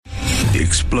The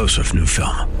explosive new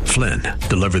film, Flynn,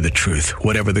 deliver the truth,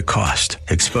 whatever the cost.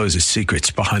 Exposes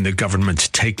secrets behind the government's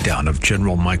takedown of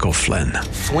General Michael Flynn.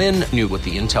 Flynn knew what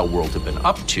the intel world had been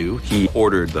up to. He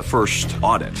ordered the first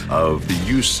audit of the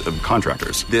use of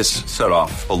contractors. This set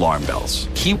off alarm bells.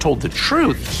 He told the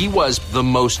truth. He was the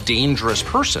most dangerous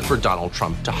person for Donald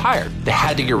Trump to hire. They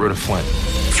had to get rid of Flynn.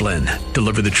 Flynn,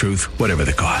 deliver the truth, whatever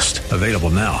the cost. Available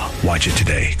now. Watch it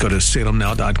today. Go to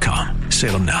salemnow.com.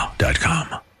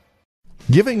 salemnow.com.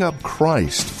 Giving up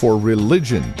Christ for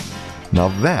religion. Now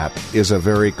that is a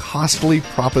very costly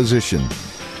proposition.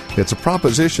 It's a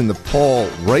proposition that Paul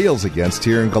rails against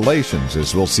here in Galatians,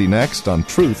 as we'll see next on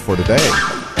Truth for Today.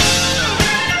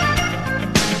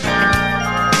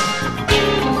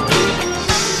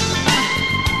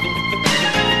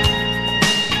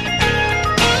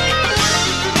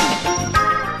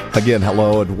 Again,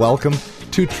 hello and welcome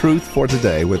to Truth for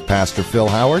Today with Pastor Phil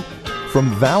Howard from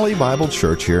Valley Bible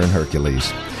Church here in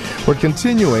Hercules. We're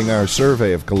continuing our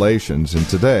survey of Galatians, and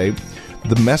today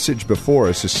the message before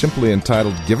us is simply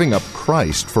entitled, Giving Up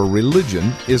Christ for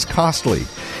Religion is Costly.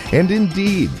 And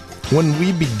indeed, when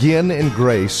we begin in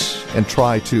grace and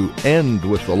try to end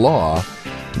with the law,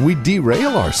 we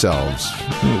derail ourselves.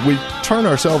 We turn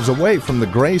ourselves away from the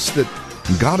grace that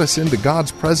got us into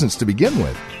God's presence to begin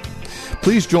with.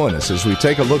 Please join us as we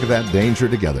take a look at that danger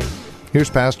together. Here's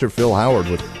Pastor Phil Howard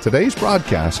with today's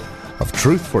broadcast of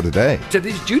Truth for Today. To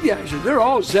these Judaizers, they're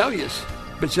all zealous,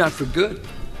 but it's not for good.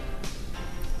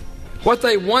 What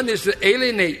they want is to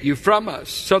alienate you from us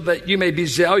so that you may be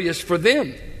zealous for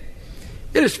them.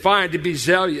 It is fine to be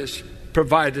zealous,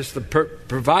 provided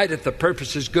the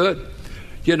purpose is good.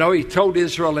 You know, he told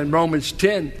Israel in Romans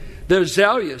 10, they're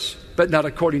zealous, but not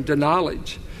according to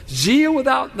knowledge. Zeal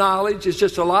without knowledge is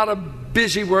just a lot of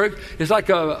busy work. It's like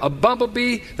a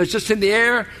bumblebee that's just in the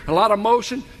air, a lot of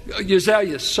motion. You're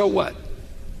zealous, so what?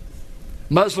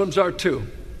 Muslims are too.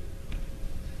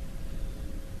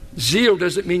 Zeal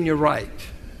doesn't mean you're right.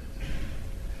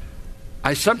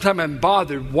 I sometimes am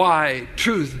bothered why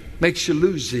truth makes you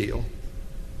lose zeal.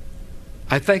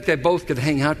 I think they both could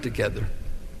hang out together.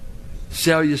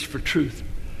 Zealous for truth.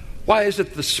 Why is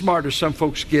it the smarter some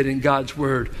folks get in God's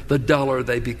Word, the duller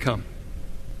they become?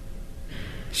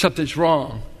 Something's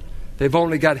wrong. They've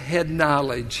only got head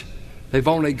knowledge. They've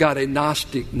only got a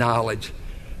Gnostic knowledge.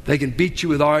 They can beat you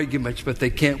with arguments, but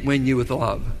they can't win you with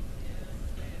love.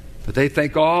 But they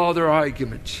think all their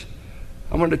arguments.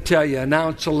 I want to tell you, an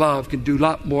ounce of love can do a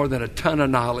lot more than a ton of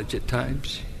knowledge at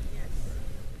times.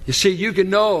 You see, you can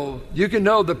know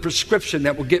the prescription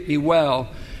that will get me well,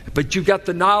 but you got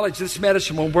the knowledge this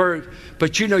medicine will work,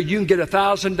 but you know you can get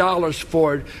 $1,000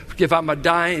 for it if I'm a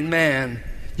dying man.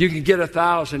 You can get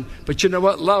 1,000, but you know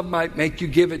what? Love might make you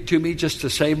give it to me just to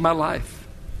save my life.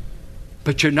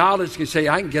 But your knowledge can say,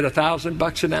 I can get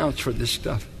 $1,000 an ounce for this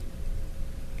stuff.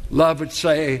 Love would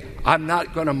say, I'm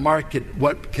not going to market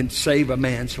what can save a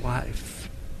man's life.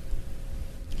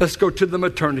 Let's go to the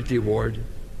maternity ward.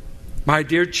 My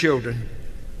dear children,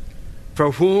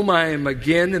 for whom I am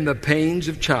again in the pains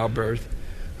of childbirth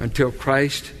until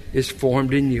Christ is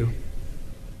formed in you.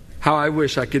 How I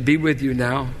wish I could be with you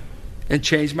now and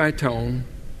change my tone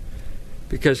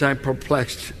because I'm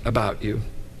perplexed about you.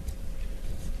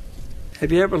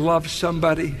 Have you ever loved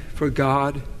somebody for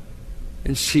God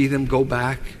and see them go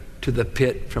back to the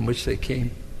pit from which they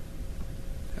came?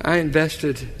 I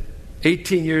invested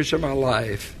 18 years of my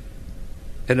life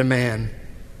in a man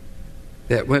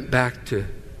that went back to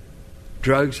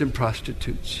drugs and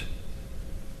prostitutes.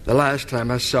 The last time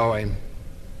I saw him,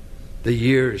 the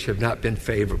years have not been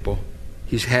favorable.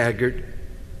 He's haggard.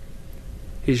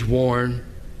 He's worn.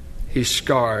 He's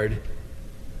scarred.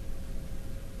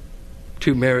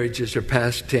 2 marriages are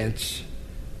past tense.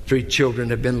 3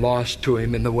 children have been lost to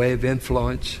him in the way of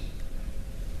influence.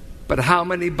 But how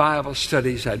many Bible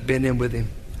studies I'd been in with him?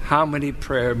 How many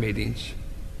prayer meetings?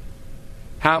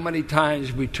 How many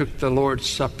times we took the Lord's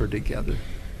Supper together?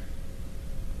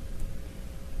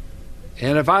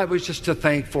 And if I was just to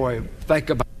think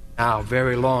about it now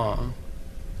very long.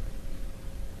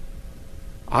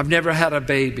 I've never had a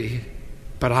baby,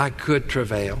 but I could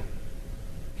travail.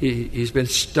 He's been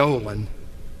stolen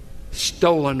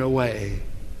away.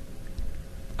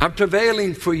 I'm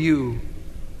travailing for you,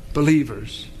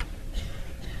 believers.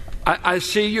 I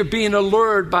see you're being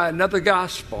allured by another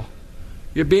gospel.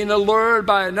 You're being allured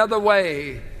by another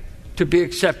way to be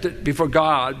accepted before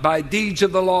God, by deeds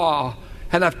of the law.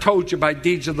 And I've told you, by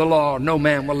deeds of the law, no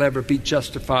man will ever be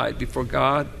justified before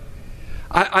God.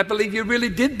 I believe you really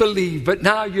did believe, but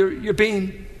now you're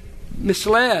being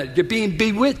misled. You're being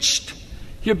bewitched.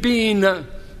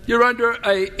 You're under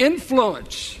an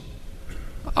influence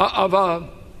of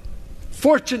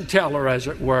fortune teller, as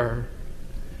it were.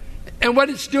 And what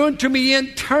it's doing to me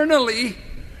internally,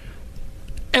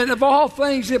 and of all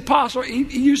things, the apostle, he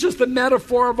uses the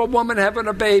metaphor of a woman having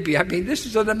a baby. I mean, this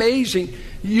is an amazing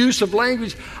use of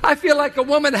language. I feel like a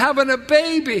woman having a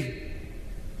baby.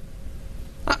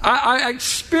 I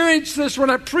experienced this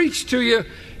when I preached to you,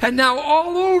 and now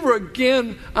all over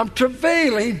again, I'm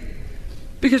travailing,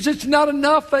 because it's not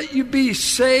enough that you be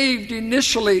saved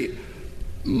initially.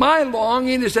 My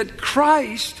longing is that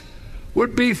Christ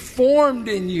would be formed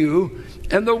in you.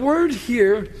 And the word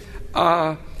here,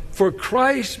 for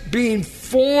Christ being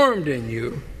formed in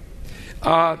you,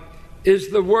 is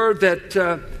the word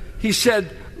that he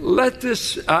said, let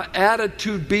this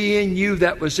attitude be in you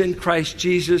that was in Christ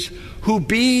Jesus, who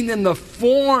being in the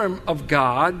form of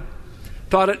God,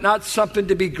 thought it not something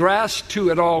to be grasped to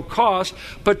at all costs,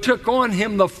 but took on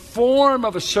him the form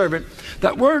of a servant.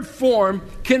 That word form,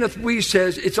 Kenneth Weiss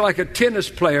says, it's like a tennis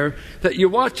player that you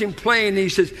watch him playing, and he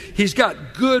says, he's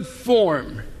got good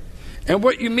form. And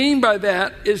what you mean by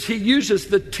that is he uses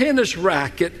the tennis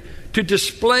racket to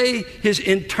display his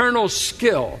internal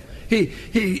skill.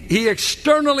 He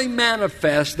externally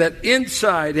manifests that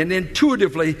inside and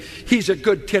intuitively he's a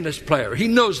good tennis player. He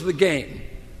knows the game.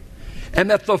 And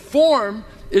that the form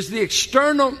is the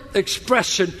external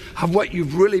expression of what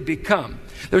you've really become.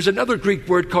 There's another Greek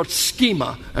word called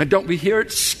schema. And don't we hear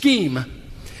it? Scheme.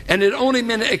 And it only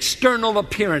meant external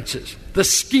appearances, the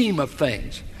scheme of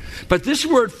things. But this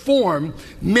word form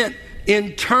meant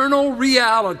internal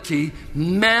reality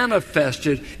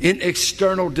manifested in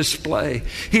external display.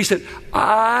 He said,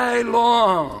 I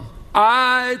long,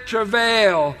 I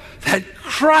travail that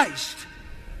Christ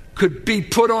could be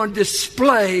put on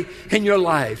display in your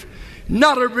life.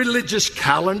 Not a religious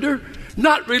calendar,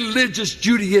 not religious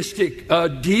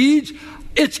Judaistic deeds.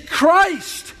 It's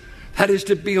Christ that is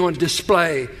to be on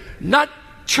display. Not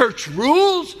church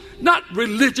rules, not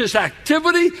religious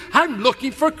activity. I'm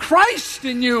looking for Christ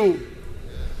in you.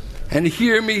 And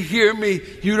hear me.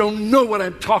 You don't know what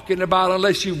I'm talking about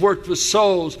unless you've worked with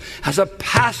souls. As a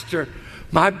pastor,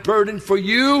 my burden for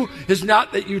you is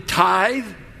not that you tithe,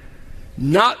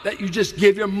 not that you just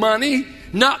give your money,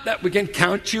 not that we can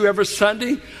count you every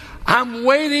Sunday. I'm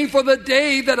waiting for the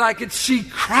day that I could see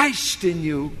Christ in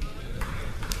you.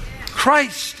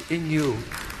 Christ in you.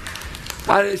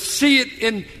 I see it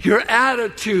in your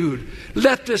attitude.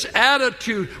 Let this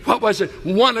attitude, what was it?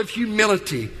 One of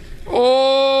humility.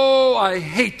 Oh, I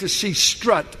hate to see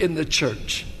strut in the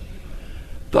church.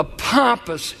 The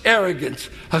pompous arrogance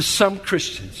of some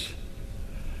Christians.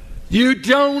 You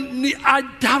don't need, I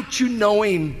doubt you know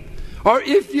him. Or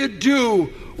if you do,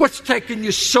 what's taking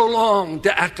you so long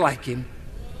to act like him?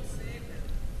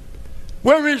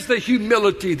 Where is the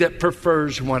humility that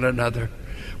prefers one another?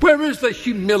 Where is the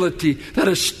humility that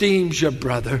esteems your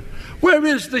brother? Where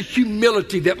is the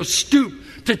humility that will stoop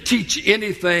to teach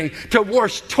anything, to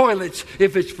wash toilets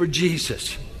if it's for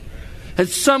Jesus? And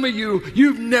some of you,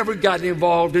 you've never gotten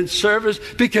involved in service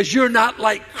because you're not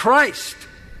like Christ.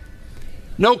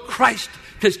 No, Christ,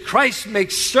 because Christ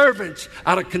makes servants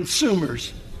out of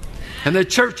consumers. And the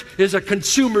church is a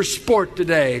consumer sport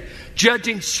today,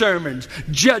 judging sermons,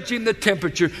 judging the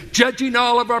temperature, judging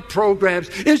all of our programs.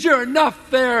 Is there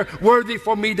enough there worthy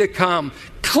for me to come?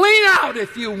 Clean out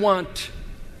if you want.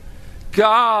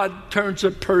 God turns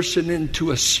a person into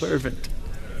a servant.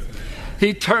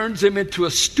 He turns him into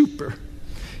a stooper.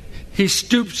 He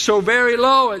stoops so very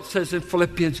low, it says in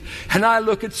Philippians. And I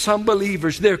look at some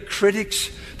believers, they're critics,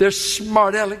 they're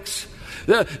smart alecks,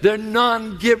 they're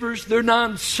non-givers, they're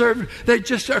non-servant. They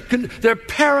just are, they're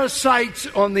parasites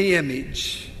on the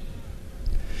image.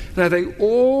 And I think,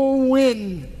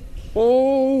 when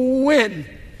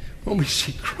we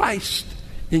see Christ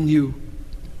in you.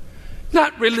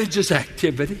 Not religious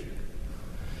activity.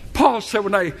 Paul said,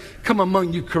 when I come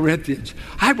among you Corinthians,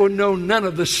 I will know none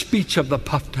of the speech of the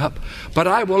puffed up, but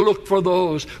I will look for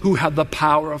those who have the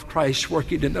power of Christ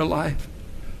working in their life.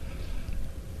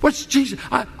 What's Jesus?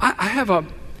 I have a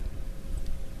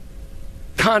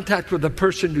contact with a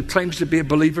person who claims to be a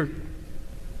believer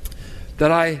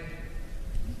that I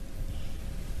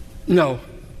know.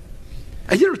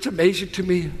 And you know what's amazing to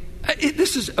me?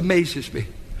 Amazes me.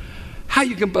 How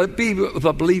you can be with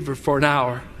a believer for an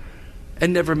hour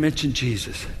and never mention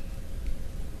Jesus.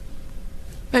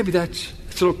 Maybe it's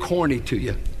a little corny to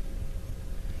you.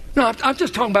 No, I'm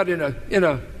just talking about in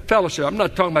a fellowship. I'm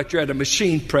not talking about you're at a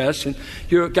machine press and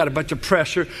you've got a bunch of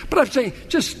pressure. But I'm saying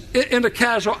just in a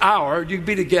casual hour, you can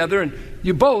be together and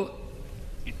you both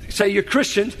say you're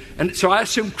Christians. And so I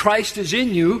assume Christ is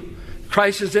in you.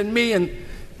 Christ is in me. And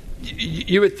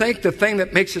you would think the thing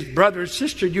that makes us brother and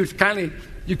sister, you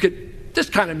could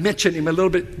just kind of mention him a little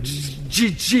bit.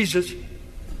 Jesus.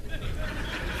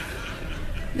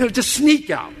 Just sneak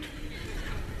out.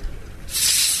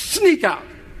 Sneak out.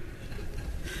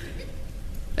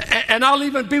 And I'll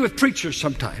even be with preachers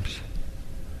sometimes.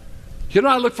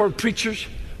 I look for preachers.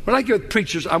 When I get with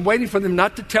preachers, I'm waiting for them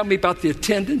not to tell me about the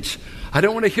attendance. I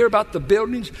don't want to hear about the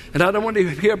buildings, and I don't want to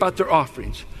hear about their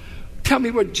offerings. Tell me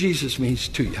what Jesus means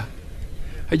to you.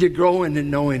 Are you growing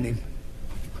and knowing him?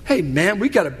 Hey, man, we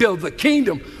got to build the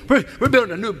kingdom. We're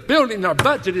building a new building. Our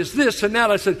budget is this and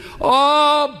that. I said,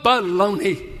 oh,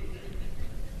 baloney.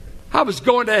 I was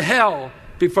going to hell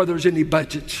before there was any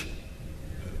budgets.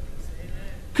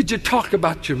 Could you talk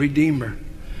about your Redeemer?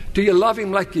 Do you love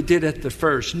him like you did at the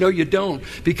first? No, you don't,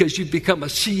 because you've become a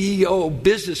CEO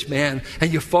businessman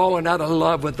and you've fallen out of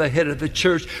love with the head of the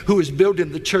church who was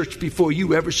building the church before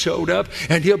you ever showed up,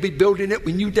 and he'll be building it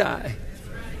when you die.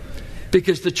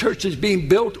 Because the church is being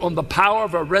built on the power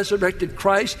of a resurrected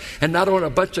Christ and not on a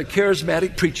bunch of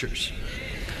charismatic preachers.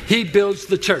 He builds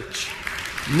the church,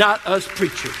 not us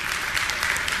preachers.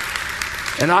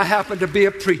 And I happen to be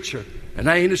a preacher, and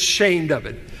I ain't ashamed of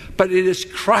it. But it is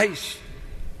Christ.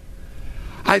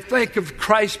 I think of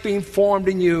Christ being formed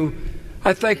in you.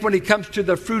 I think when he comes to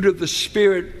the fruit of the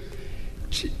Spirit,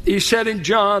 he said in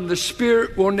John, the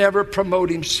Spirit will never promote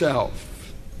himself.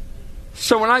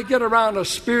 So when I get around a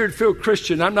Spirit-filled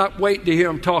Christian, I'm not waiting to hear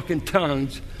him talk in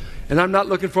tongues, and I'm not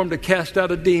looking for him to cast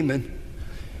out a demon.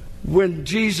 When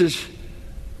Jesus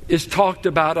is talked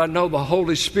about, I know the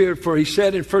Holy Spirit, for he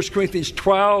said in 1 Corinthians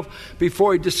 12,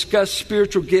 before he discussed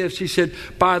spiritual gifts, he said,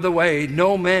 by the way,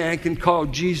 no man can call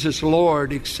Jesus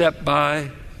Lord except by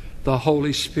the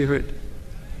Holy Spirit.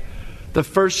 The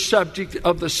first subject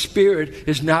of the Spirit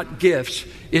is not gifts,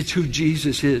 it's who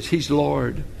Jesus is. He's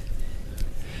Lord.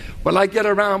 When I get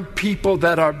around people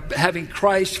that are having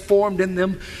Christ formed in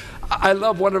them, I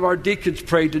love one of our deacons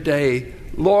prayed today,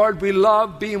 Lord, we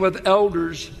love being with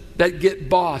elders that get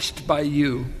bossed by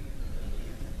you.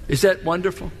 Is that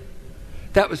wonderful?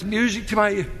 That was music to my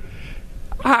ear.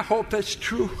 I hope that's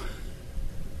true.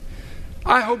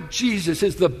 I hope Jesus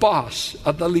is the boss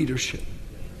of the leadership.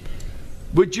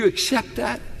 Would you accept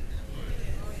that?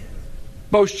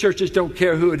 Most churches don't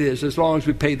care who it is as long as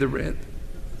we pay the rent.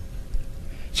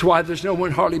 That's why there's no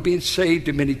one hardly being saved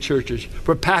in many churches.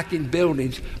 We're packing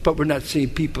buildings, but we're not seeing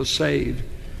people saved.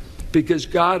 Because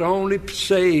God only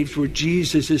saves where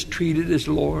Jesus is treated as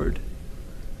Lord.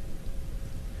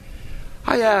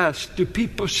 I ask, do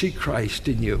people see Christ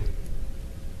in you?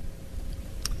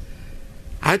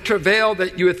 I travail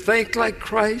that you would think like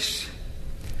Christ.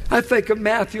 I think of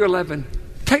Matthew 11.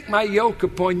 Take my yoke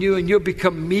upon you and you'll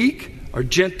become meek or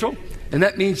gentle. And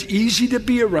that means easy to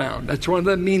be around. That's one of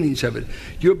the meanings of it.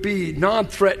 You'll be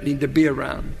non-threatening to be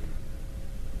around.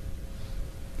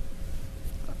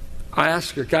 I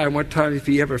asked a guy one time if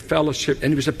he ever fellowshiped,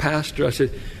 and he was a pastor. I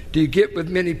said, do you get with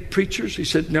many preachers? He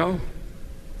said, no.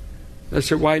 I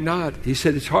said, why not? He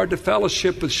said, it's hard to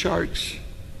fellowship with sharks.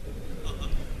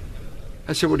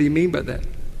 I said, what do you mean by that?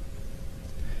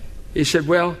 He said,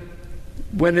 well,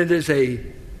 when it is a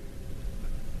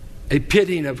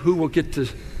pitting of who will get to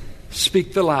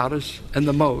speak the loudest and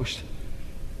the most,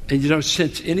 and you don't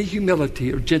sense any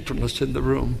humility or gentleness in the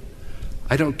room,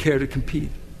 I don't care to compete.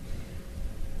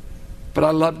 But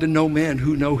I love to know men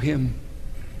who know him.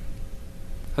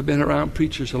 I've been around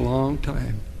preachers a long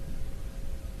time.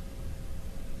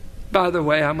 By the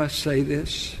way, I must say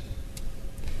this.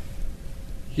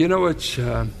 You know, it's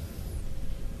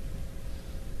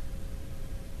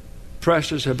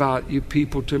precious about you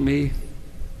people to me.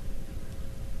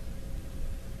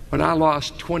 When I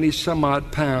lost 20 some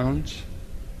odd pounds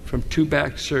from 2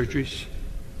 back surgeries,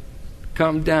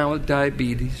 come down with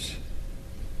diabetes,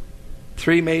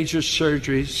 3 major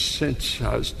surgeries since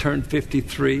I was turned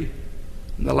 53.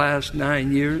 In the last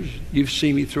 9 years, you've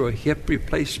seen me through a hip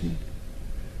replacement,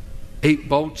 8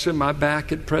 bolts in my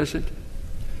back at present.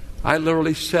 I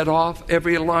literally set off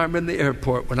every alarm in the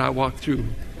airport when I walk through.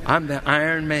 I'm the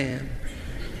Iron Man.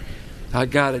 I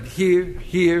got it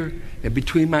here, and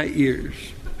between my ears.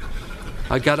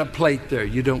 I got a plate there,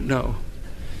 you don't know.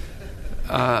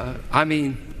 But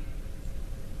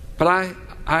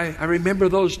I remember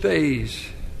those days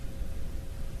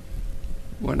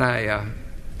when I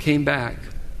came back,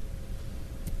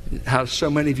 how so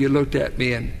many of you looked at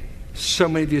me and so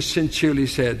many of you sincerely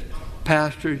said,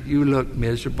 Pastor, you look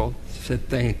miserable. I said,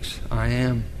 thanks, I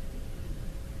am.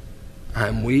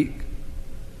 I'm weak.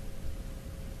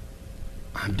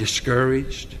 I'm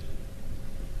discouraged.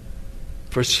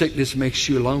 For sickness makes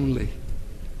you lonely.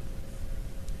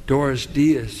 Doris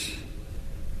Diaz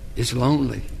is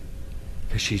lonely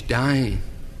because she's dying.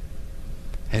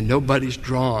 And nobody's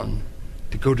drawn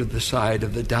to go to the side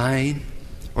of the dying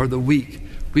or the weak.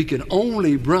 We can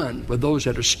only run with those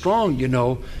that are strong,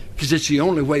 because it's the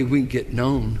only way we can get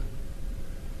known.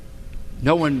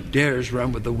 No one dares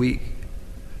run with the weak.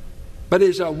 But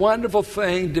it's a wonderful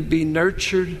thing to be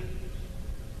nurtured,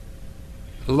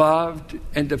 loved,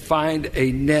 and to find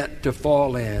a net to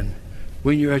fall in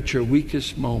when you're at your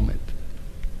weakest moment.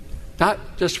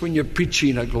 Not just when you're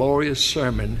preaching a glorious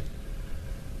sermon,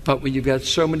 but when you've got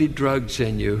so many drugs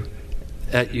in you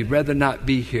that you'd rather not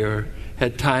be here.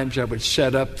 At times I would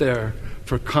set up there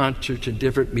for concerts and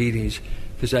different meetings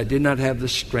because I did not have the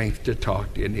strength to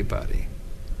talk to anybody.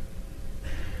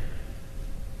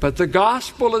 But the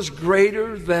gospel is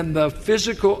greater than the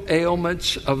physical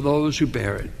ailments of those who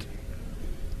bear it.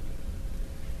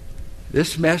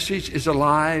 This message is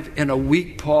alive in a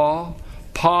weak Paul.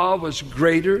 Paul was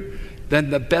greater than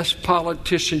the best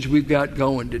politicians we've got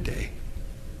going today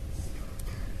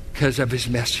because of his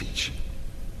message.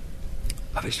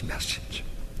 Of his message.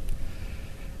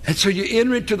 And so you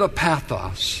enter into the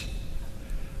pathos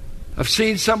of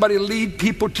seeing somebody lead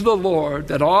people to the Lord,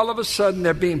 that all of a sudden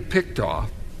they're being picked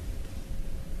off.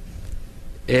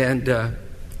 And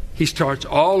he starts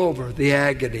all over the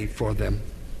agony for them.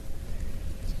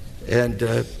 And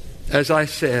as I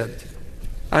said,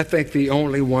 I think the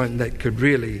only one that could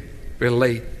really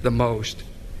relate the most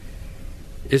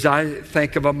is I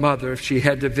think of a mother, if she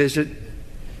had to visit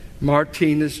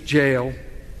Martinez jail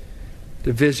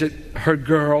to visit her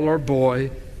girl or boy,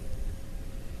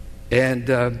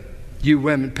 and you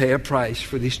women pay a price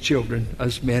for these children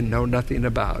us men know nothing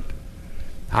about.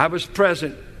 I was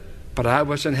present, but I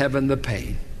wasn't having the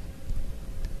pain.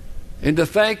 And to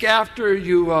think after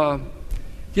you,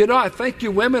 I think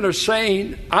you women are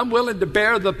saying, I'm willing to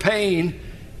bear the pain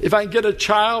if I can get a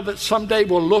child that someday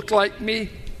will look like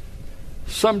me,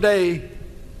 someday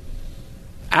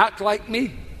act like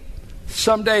me,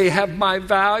 someday have my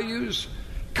values.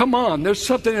 Come on, there's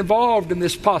something involved in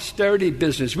this posterity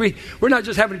business. We're not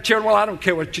just having children. Well, I don't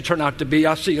care what you turn out to be.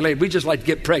 I'll see you later. We just like to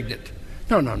get pregnant.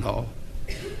 No.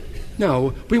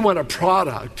 No, we want a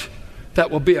product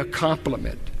that will be a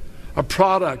compliment, a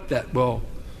product that will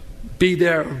be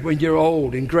there when you're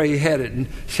old and gray-headed and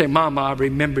say, Mama, I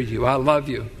remember you. I love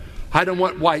you. I don't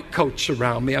want white coats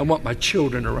around me. I want my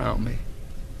children around me.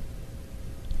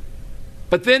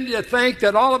 But then you think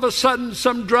that all of a sudden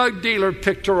some drug dealer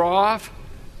picked her off,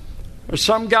 or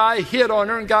some guy hit on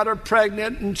her and got her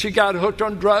pregnant, and she got hooked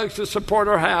on drugs to support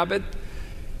her habit,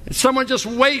 and someone just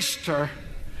wastes her,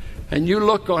 and you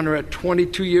look on her at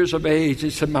 22 years of age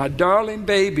and say, my darling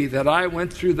baby, that I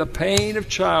went through the pain of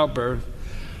childbirth,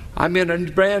 I'm in a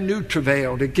brand new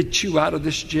travail to get you out of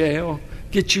this jail,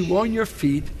 get you on your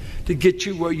feet, to get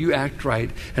you where you act right.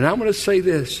 And I'm going to say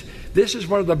this. This is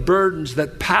one of the burdens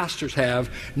that pastors have,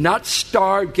 not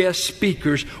star guest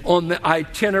speakers on the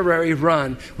itinerary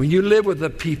run. When you live with the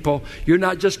people, you're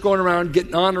not just going around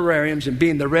getting honorariums and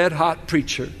being the red-hot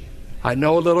preacher. I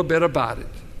know a little bit about it.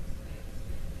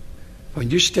 When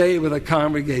you stay with a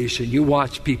congregation, you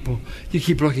watch people, you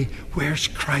keep looking, where's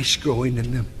Christ going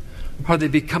in them? Are they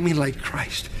becoming like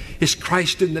Christ? Is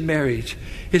Christ in the marriage?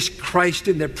 Is Christ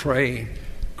in their praying?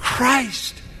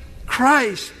 Christ!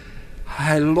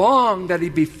 I long that he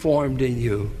be formed in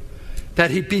you,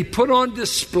 that he be put on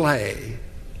display,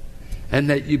 and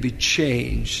that you be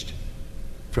changed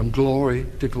from glory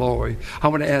to glory. I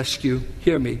want to ask you,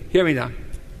 hear me now.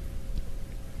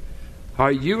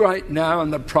 Are you right now in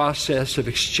the process of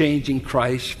exchanging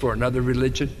Christ for another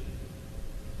religion?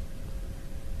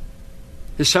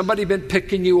 Has somebody been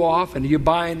picking you off and you're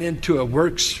buying into a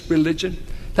works religion?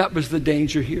 That was the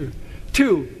danger here.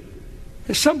 2,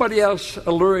 is somebody else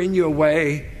alluring you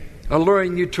away,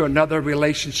 alluring you to another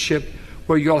relationship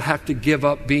where you'll have to give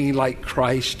up being like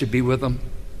Christ to be with them?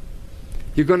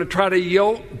 You're going to try to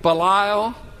yoke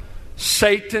Belial,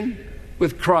 Satan,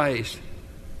 with Christ.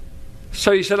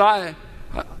 So you said, I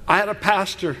had a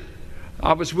pastor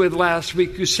I was with last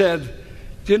week who said,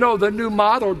 you know the new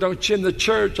motto, don't you, in the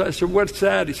church? I said, what's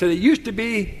that? He said, it used to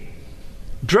be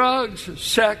drugs,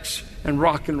 sex, and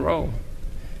rock and roll.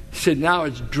 He said, now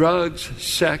it's drugs,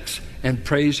 sex, and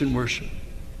praise and worship.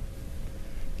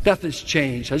 Nothing's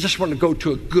changed. I just want to go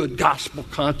to a good gospel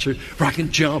concert where I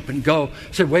can jump and go.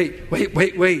 I said, wait.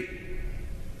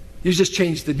 You just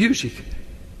changed the music.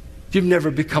 You've never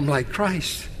become like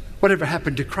Christ. Whatever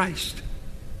happened to Christ?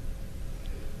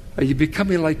 Are you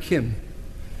becoming like him?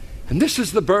 And this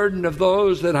is the burden of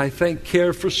those that I think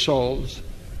care for souls.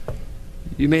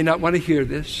 You may not want to hear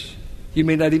this. You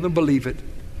may not even believe it.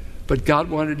 But God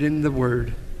wanted in the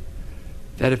Word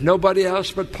that if nobody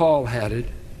else but Paul had it,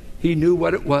 He knew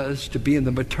what it was to be in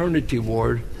the maternity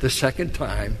ward the second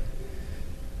time,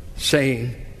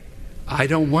 saying, I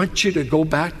don't want you to go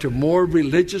back to more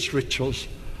religious rituals.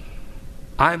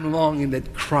 I'm longing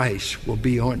that Christ will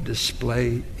be on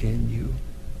display in you.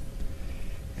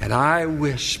 And I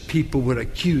wish people would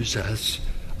accuse us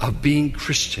of being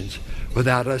Christians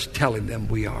without us telling them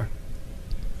we are.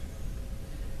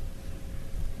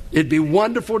 It'd be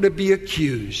wonderful to be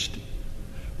accused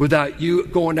without you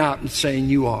going out and saying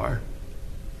you are.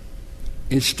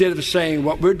 Instead of saying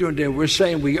what we're doing today, we're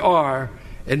saying we are,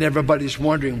 and everybody's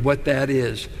wondering what that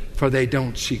is, for they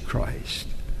don't see Christ.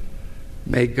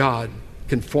 May God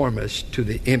conform us to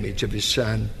the image of His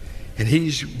Son. And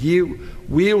He's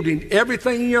wielding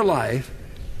everything in your life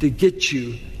to get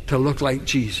you to look like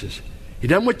Jesus. He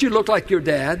doesn't want you to look like your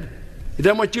dad. He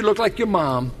doesn't want you to look like your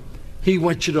mom. He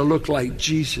wants you to look like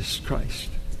Jesus Christ.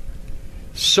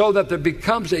 So that there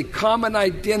becomes a common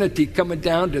identity coming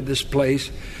down to this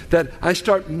place, that I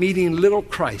start meeting little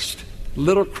Christ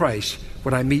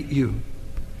when I meet you.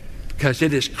 Because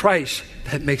it is Christ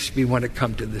that makes me want to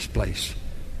come to this place.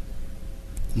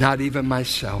 Not even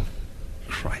myself,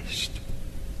 Christ.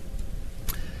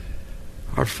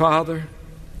 Our Father,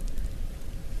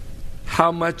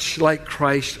 how much like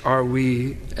Christ are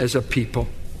we as a people?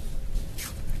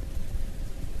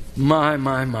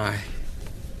 My.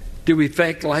 Do we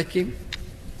think like Him?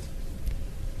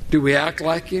 Do we act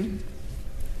like Him?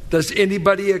 Does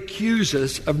anybody accuse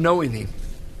us of knowing Him?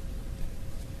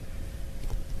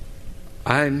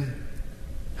 I'm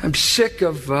sick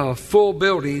of full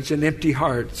buildings and empty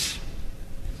hearts,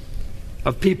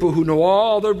 of people who know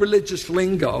all the religious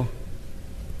lingo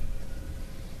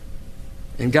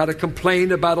and got to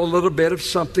complain about a little bit of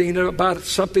something, about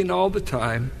something all the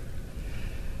time.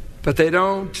 But they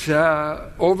don't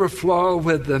overflow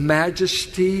with the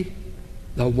majesty,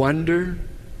 the wonder.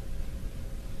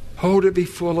 Oh, to be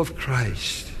full of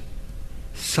Christ.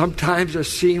 Sometimes I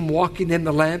see Him walking in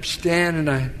the lampstand,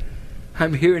 and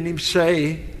I'm hearing Him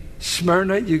say,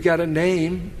 Smyrna, you got a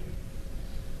name.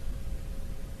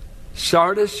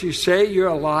 Sardis, you say you're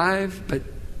alive, but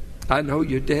I know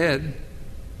you're dead.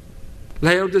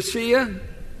 Laodicea,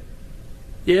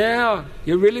 yeah,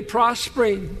 you're really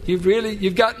prospering.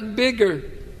 You've gotten bigger.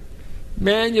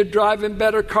 Man, you're driving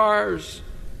better cars.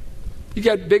 You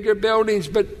got bigger buildings,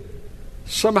 but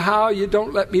somehow you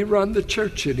don't let me run the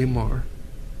church anymore.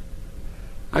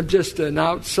 I'm just an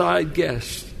outside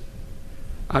guest.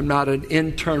 I'm not an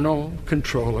internal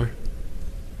controller.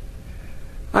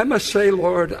 I must say,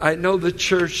 Lord, I know the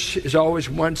church is always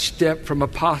one step from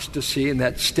apostasy, and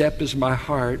that step is my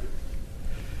heart.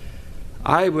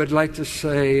 I would like to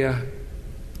say,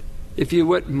 if you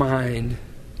wouldn't mind,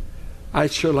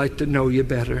 I'd sure like to know you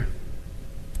better.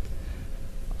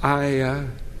 I'd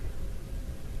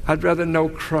rather know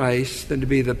Christ than to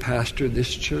be the pastor of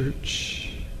this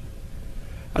church.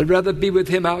 I'd rather be with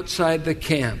Him outside the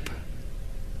camp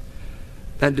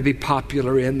than to be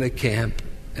popular in the camp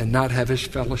and not have His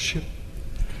fellowship.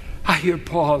 I hear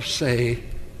Paul say,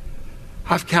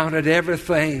 I've counted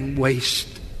everything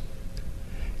waste.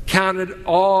 Counted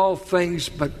all things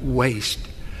but waste,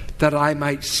 that I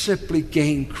might simply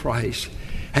gain Christ,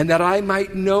 and that I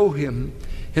might know Him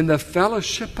in the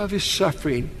fellowship of His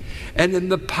suffering and in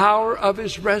the power of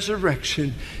His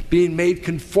resurrection, being made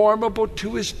conformable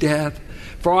to His death.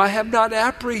 For I have not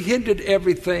apprehended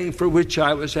everything for which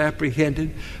I was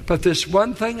apprehended, but this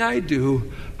one thing I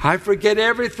do, I forget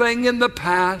everything in the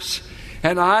past,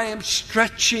 and I am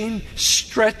stretching,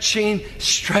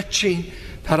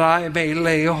 that I may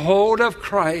lay hold of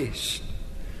Christ.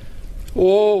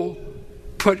 Oh,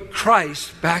 put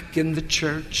Christ back in the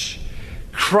church,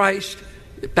 Christ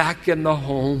back in the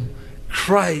home,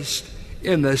 Christ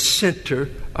in the center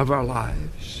of our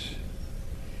lives.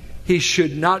 He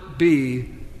should not be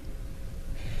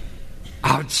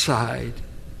outside.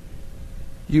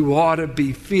 You ought to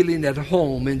be feeling at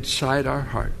home inside our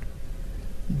heart.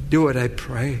 Do it, I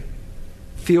pray.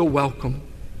 Feel welcome.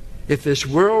 If this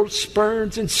world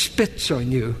spurns and spits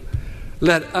on you,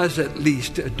 let us at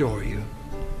least adore you.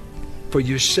 For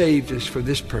you saved us for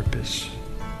this purpose.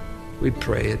 We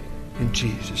pray it in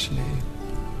Jesus' name.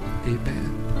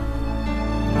 Amen.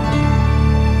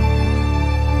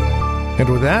 And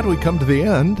with that, we come to the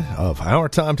end of our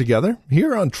time together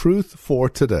here on Truth for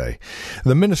Today,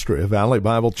 the ministry of Valley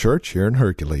Bible Church here in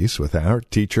Hercules, with our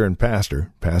teacher and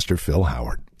pastor, Pastor Phil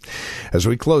Howard. As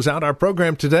we close out our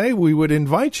program today, we would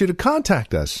invite you to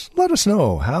contact us. Let us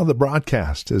know how the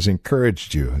broadcast has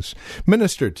encouraged you, has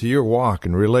ministered to your walk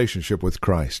and relationship with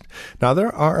Christ. Now,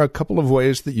 there are a couple of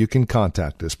ways that you can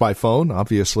contact us. By phone,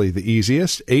 obviously the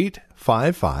easiest,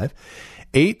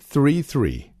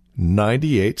 855-833-9393.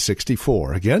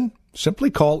 833-9864. Again,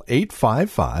 simply call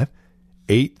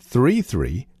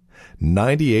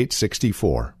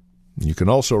 855-833-9864. You can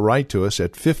also write to us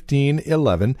at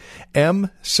 1511 M.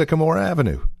 Sycamore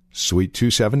Avenue, Suite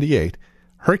 278,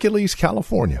 Hercules,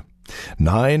 California.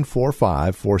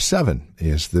 94547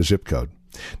 is the zip code.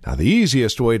 Now, the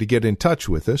easiest way to get in touch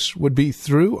with us would be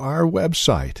through our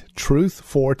website,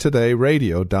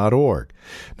 truthfortodayradio.org.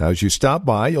 Now, as you stop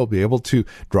by, you'll be able to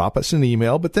drop us an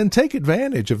email, but then take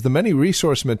advantage of the many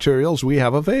resource materials we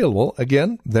have available,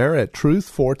 again, there at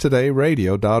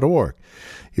truthfortodayradio.org.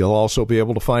 You'll also be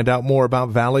able to find out more about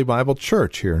Valley Bible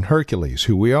Church here in Hercules,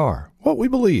 who we are, what we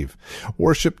believe,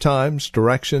 worship times,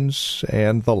 directions,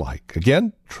 and the like.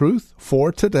 Again,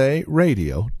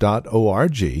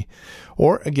 truthfortodayradio.org,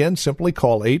 or again, simply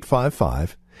call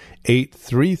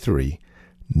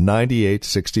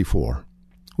 855-833-9864.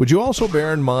 Would you also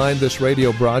bear in mind this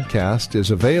radio broadcast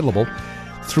is available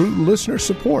through listener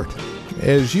support?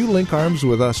 As you link arms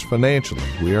with us financially,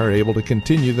 we are able to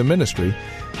continue the ministry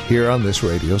here on this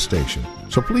radio station.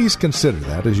 So please consider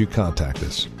that as you contact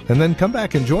us. And then come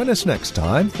back and join us next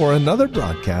time for another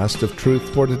broadcast of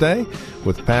Truth for Today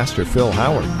with Pastor Phil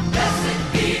Howard.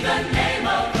 Blessed be the name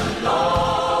of the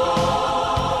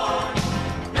Lord.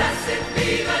 Blessed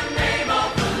be the name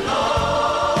of the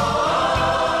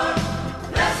Lord.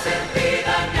 Blessed be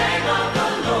the name of the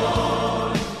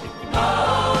Lord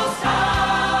Most High.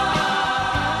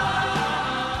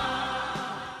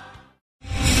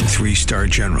 3-star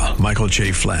General Michael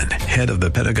J. Flynn, head of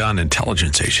the Pentagon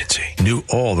Intelligence Agency, knew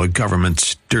all the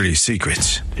government's dirty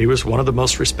secrets. He was one of the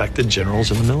most respected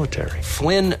generals in the military.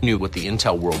 Flynn knew what the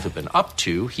intel world had been up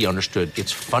to. He understood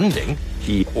its funding.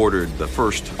 He ordered the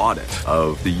first audit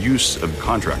of the use of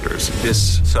contractors.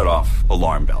 This set off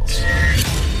alarm bells.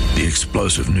 The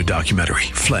explosive new documentary,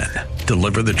 Flynn,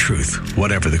 Deliver the Truth,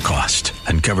 Whatever the Cost,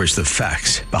 uncovers the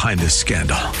facts behind this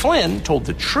scandal. Flynn told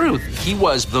the truth. He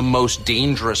was the most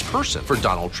dangerous person for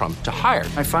Donald Trump to hire.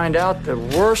 I find out the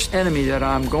worst enemy that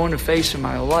I'm going to face in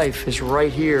my life is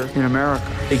right here in America.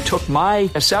 They took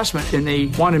my assessment and they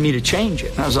wanted me to change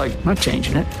it. And I was like, I'm not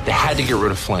changing it. They had to get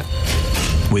rid of Flynn.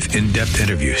 With in-depth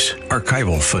interviews,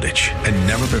 archival footage, and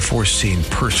never-before-seen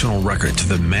personal records of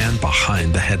the man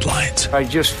behind the headlines. I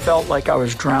just felt like I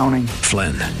was drowning.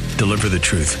 Flynn, Deliver the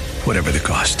Truth, Whatever the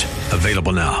Cost.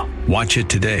 Available now. Watch it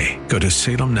today. Go to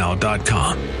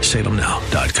salemnow.com.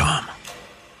 salemnow.com.